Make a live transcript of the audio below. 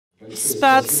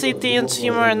SPECT, CT, and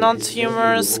tumor and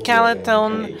non-tumor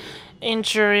skeleton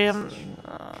injury.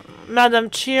 Madam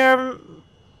Chair,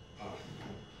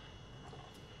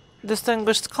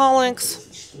 distinguished colleagues,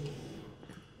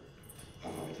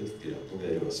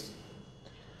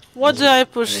 what do I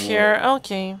push here?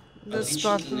 Okay, this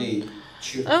button.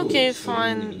 Okay,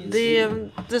 fine. The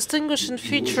distinguishing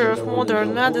feature of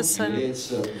modern medicine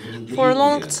for a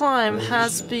long time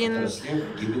has been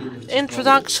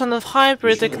introduction of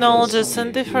hybrid technologies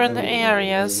in different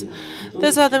areas.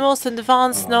 These are the most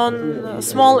advanced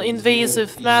non-small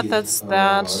invasive methods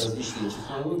that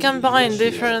combine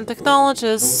different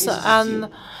technologies and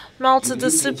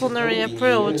multidisciplinary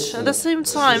approach. At the same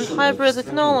time, hybrid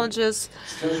technologies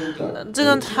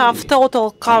didn't have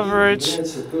total coverage.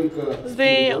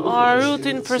 They are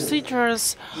routine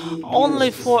procedures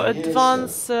only for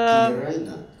advanced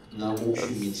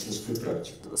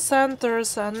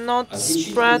centers and not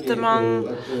spread among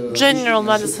general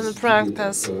medicine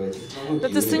practice. The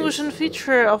distinguishing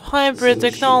feature of hybrid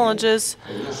technologies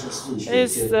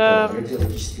is the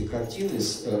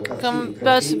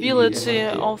compatibility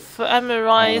of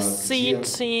MRI,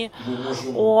 CT,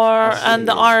 and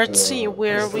RT,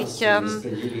 where we can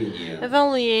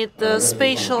evaluate the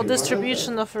spatial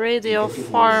distribution of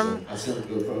radiopharm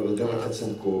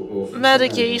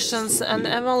medications and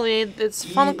evaluate its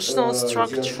functional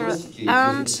structure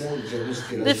and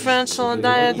differential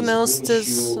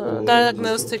diagnostics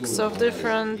of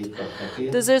different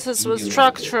diseases with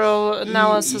structural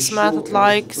analysis method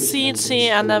like CT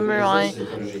and MRI,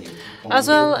 as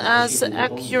well as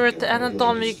accurate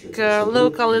anatomic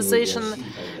localization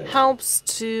helps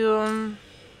to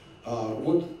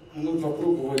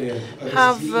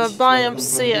have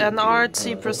biopsy and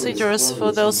RT procedures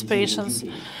for those patients.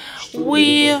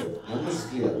 We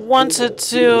wanted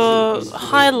to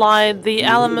highlight the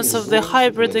elements of the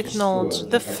hybrid technology.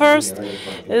 The first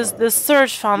is the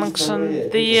search function,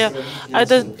 the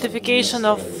identification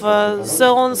of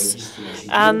zones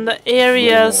and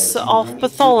areas of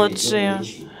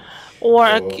pathology or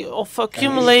of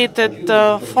accumulated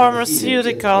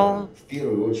pharmaceutical.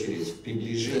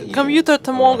 Computer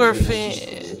tomography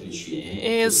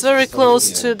is very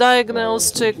close to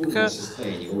diagnostic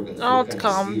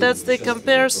outcome. That's the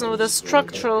comparison with the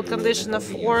structural condition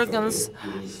of organs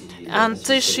and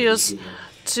tissues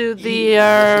to the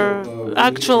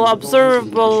actual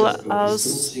observable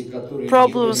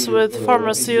problems with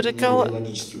pharmaceutical,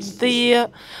 the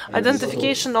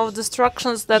identification of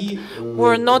destructions that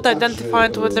were not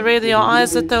identified with the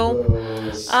radioisotope,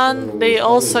 and they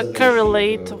also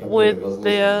correlate with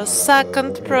the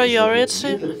second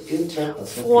priority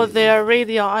for the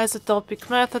radioisotopic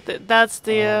method. That's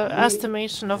the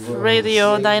estimation of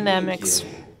radiodynamics.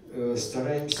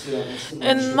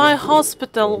 In my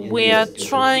hospital, we are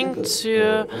trying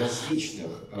to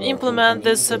implement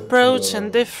this approach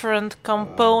in different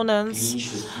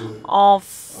components of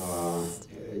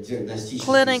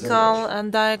clinical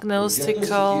and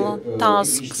diagnostical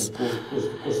tasks.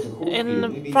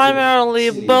 In primarily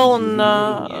bone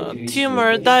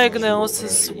tumor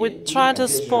diagnosis, we try to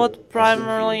spot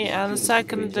primary and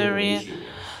secondary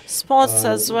spots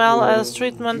as well as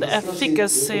treatment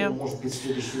efficacy.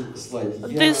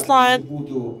 This slide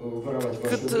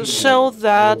could show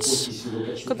that,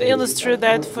 could illustrate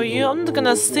that for you. I'm not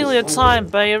gonna steal your time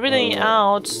by reading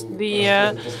out the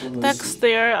text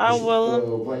there. I will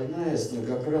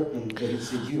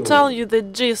tell you the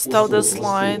gist of the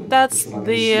slide. That's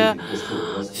the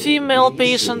female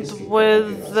patient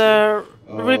with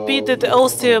repeated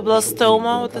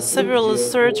osteoblastoma with several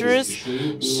surgeries.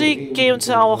 She came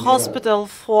to our hospital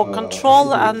for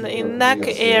control, and in neck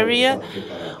area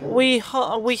we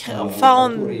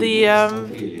found the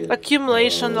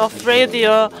accumulation of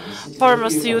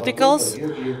radiopharmaceuticals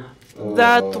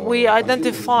that we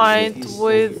identified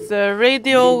with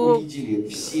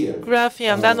radiography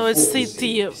and then with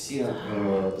CT.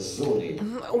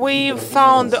 We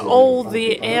found all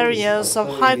the areas of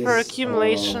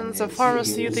hyperaccumulations of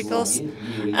pharmaceuticals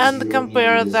and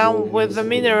compared them with the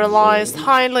mineralized,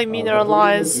 highly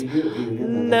mineralized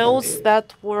nodes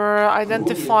that were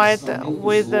identified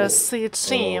with the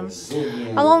CT.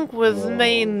 Along with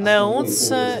main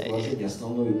nodes in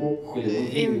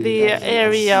the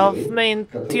area of main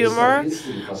tumor,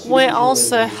 we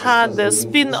also had the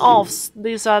spin-offs.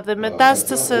 These are the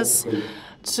metastases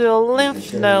to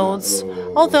lymph nodes.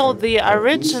 Although the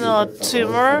original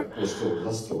tumor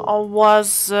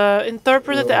was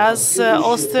interpreted as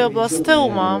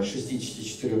osteoblastoma,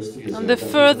 and the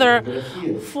further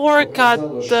forecut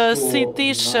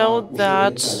CT showed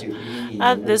that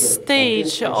At this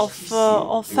stage of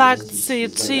FACT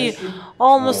CT,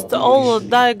 almost all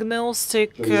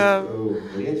diagnostic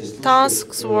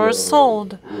tasks were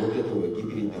solved.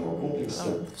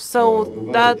 So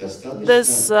that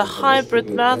this hybrid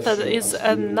method is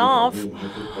enough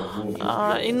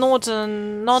in order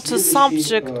not to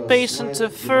subject patient to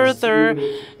further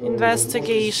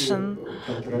investigation.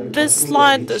 This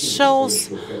slide shows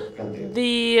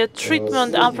the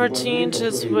treatment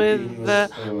opportunities with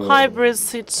hybrid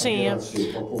CT.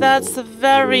 That's a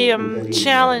very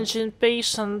challenging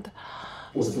patient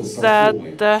that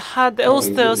had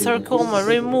osteosarcoma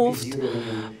removed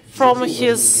from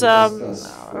his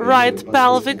right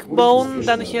pelvic bone.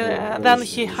 Then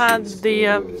he had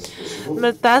the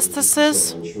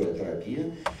metastasis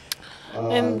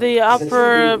in the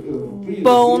upper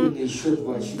bone.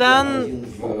 Then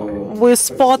we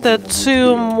spotted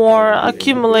two more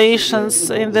accumulations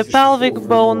in the pelvic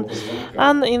bone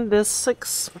and in the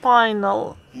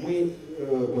spinal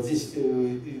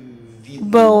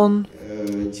bone.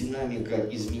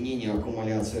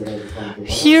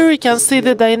 Here you can see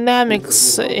the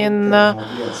dynamics in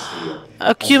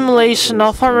accumulation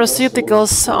of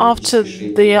pharmaceuticals after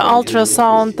the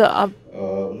ultrasound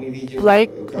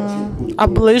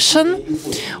ablation.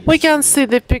 We can see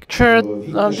the picture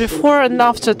before and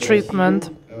after treatment.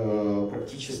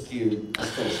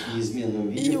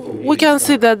 We can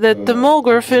see that the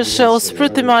tomography shows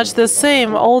pretty much the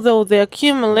same, although the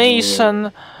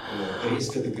accumulation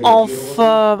of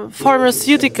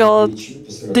pharmaceutical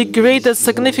degraded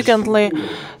significantly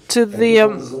to the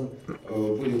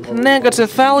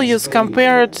negative values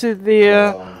compared to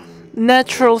the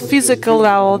natural physical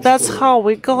level. That's how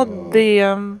we got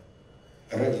the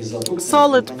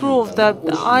solid proof that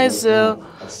the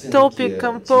isotopic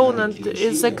component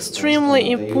is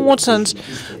extremely important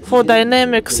for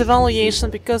dynamics evaluation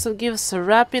because it gives a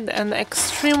rapid and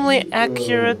extremely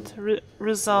accurate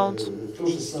result.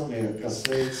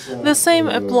 The same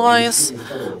applies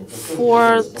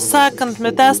for second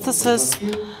metastasis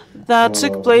that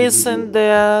took place in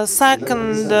the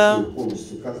second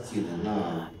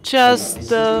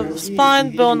chest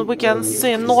spine bone. We can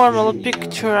see a normal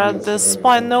picture at the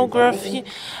spinography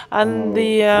and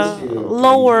the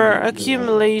lower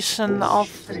accumulation of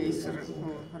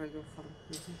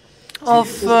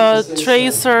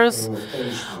tracers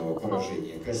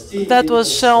that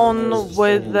was shown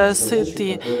with the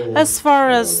CT. As far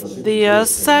as the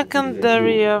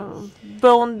secondary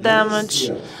bone damage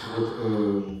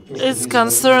is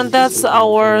concerned, that's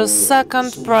our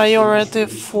second priority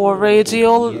for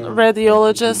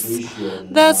radiologists.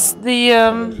 That's the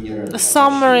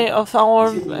summary of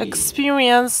our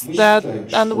experience,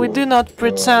 and we do not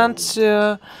pretend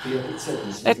to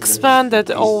expand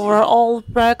it over all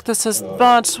practices,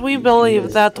 but we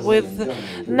believe that with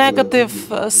negative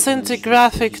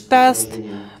scintigraphic test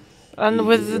and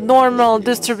with normal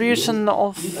distribution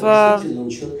of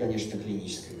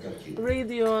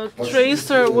radio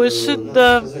tracer, we should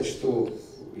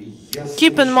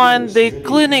keep in mind the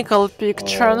clinical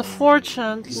picture.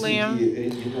 Unfortunately,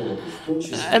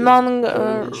 among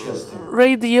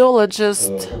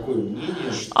radiologists,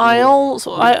 I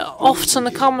often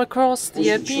come across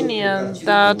the opinion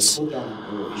that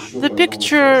the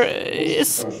picture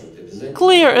is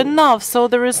clear enough, so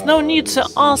there is no need to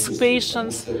ask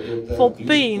patients for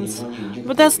pains.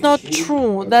 But that's not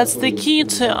true. That's the key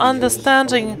to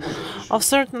understanding of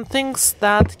certain things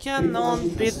that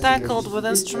cannot be tackled with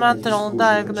instrumental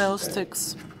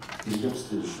diagnostics.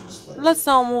 Let's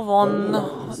now move on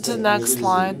to the next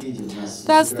slide.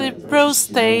 That's the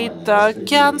prostate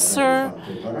cancer.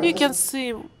 You can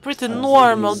see pretty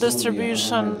normal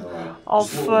distribution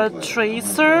of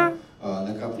tracer,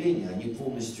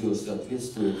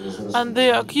 and the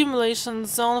accumulation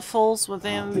zone falls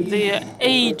within the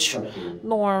age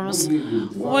norms.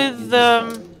 With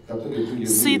the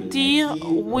CT,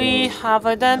 we have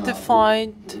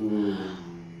identified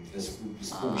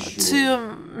two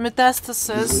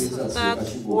metastases that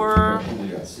were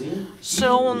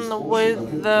shown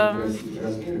with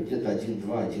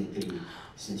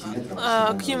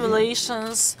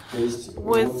accumulations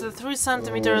with 3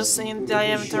 centimeters in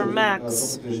diameter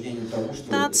max.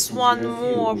 That's one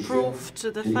more proof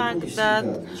to the fact that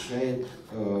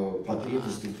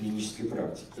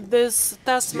this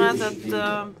test method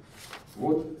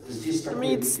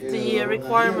meets the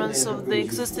requirements of the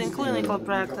existing clinical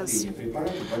practice.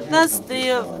 That's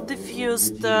the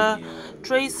diffused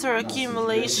tracer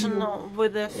accumulation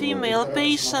with a female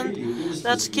patient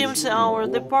that came to our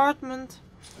department.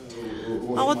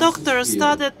 Our doctor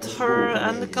studied her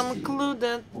and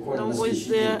concluded with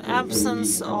the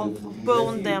absence of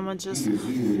bone damages.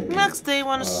 Next day,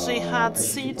 when she had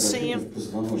CT,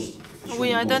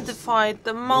 we identified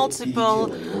the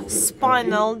multiple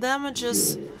spinal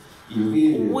damages.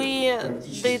 We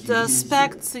did a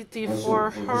SPECT CT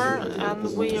for her,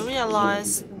 and we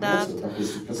realized that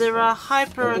there are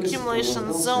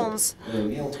hyperaccumulation zones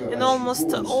in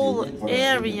almost all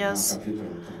areas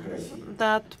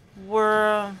that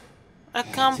were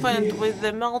accompanied with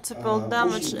the multiple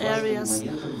damaged areas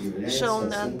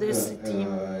shown at this CT.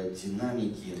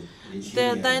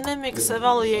 The dynamics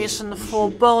evaluation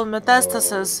for bone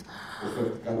metastasis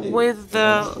with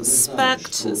the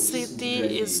SPECT CT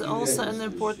is also an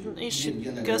important issue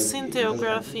because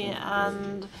scintigraphy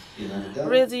and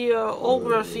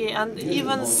radiography and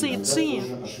even CT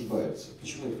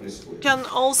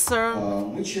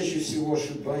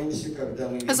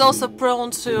is also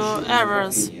prone to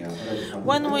errors.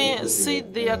 When we see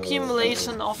the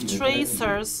accumulation of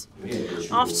tracers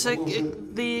after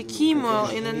the chemo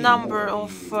in a number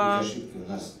of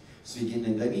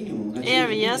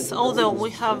areas, although we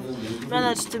have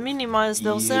managed to minimize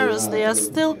those errors, they are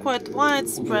still quite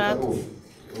widespread.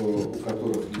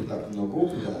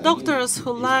 Doctors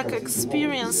who lack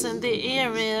experience in the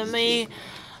area may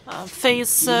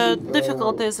face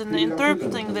difficulties in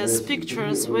interpreting these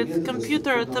pictures. With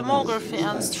computer tomography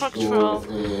and structural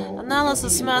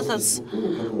analysis methods,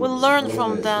 we'll learn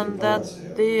from them that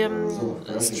the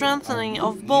strengthening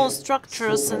of bone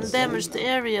structures in damaged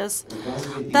areas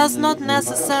does not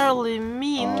necessarily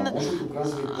mean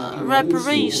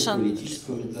reparation.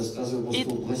 It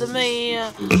may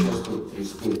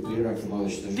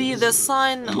be the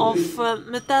sign of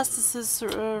metastasis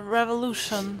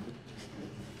revolution.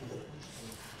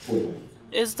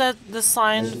 Is that the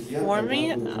sign for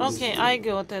me? Okay, I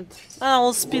got it. I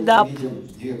will speed up.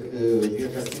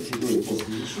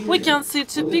 We can see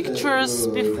two pictures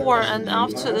before and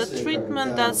after the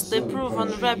treatment. That's the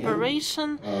proven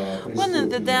reparation. When in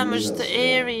the damaged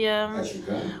area,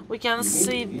 we can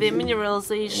see the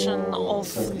mineralization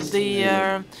of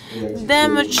the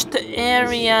damaged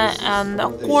area, and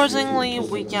accordingly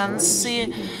we can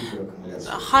see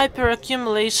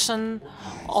hyperaccumulation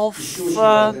of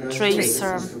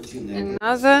tracer.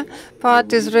 Another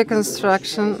part is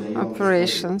reconstruction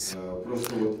operations.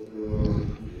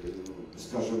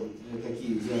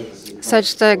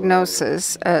 Such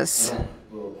diagnoses as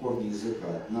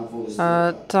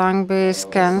tongue-based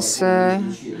cancer,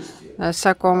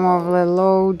 sarcoma of the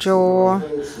low jaw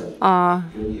are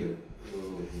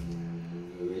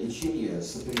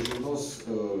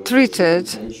treated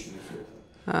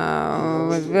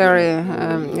with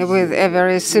a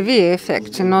very severe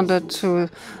effect. In order to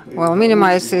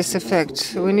minimize this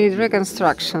effect, we need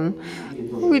reconstruction.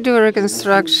 We do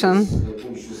reconstruction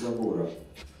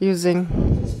using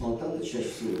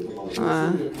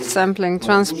sampling,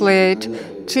 transplant,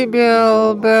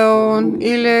 tibial bone,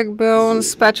 iliac bone,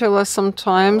 spatula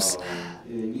sometimes.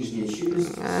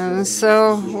 And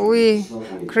so we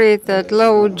create that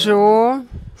low jaw.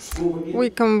 We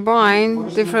combine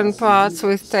different parts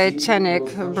with titanic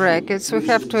brackets. We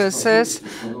have to assess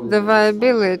the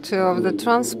viability of the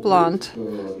transplant,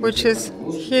 which is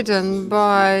hidden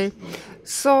by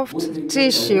soft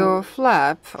tissue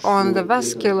flap on the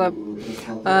vascular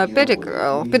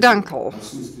peduncle.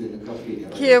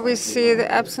 Here we see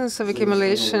the absence of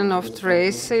accumulation of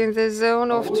trace in the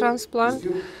zone of transplant,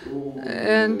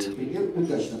 and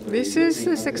this is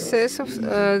the success of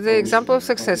the example of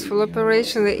successful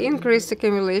operation. The increased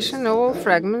accumulation of all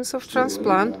fragments of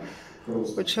transplant,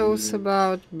 which shows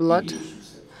about blood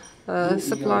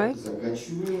supply.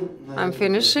 I'm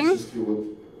finishing.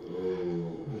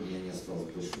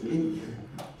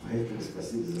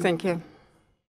 Thank you.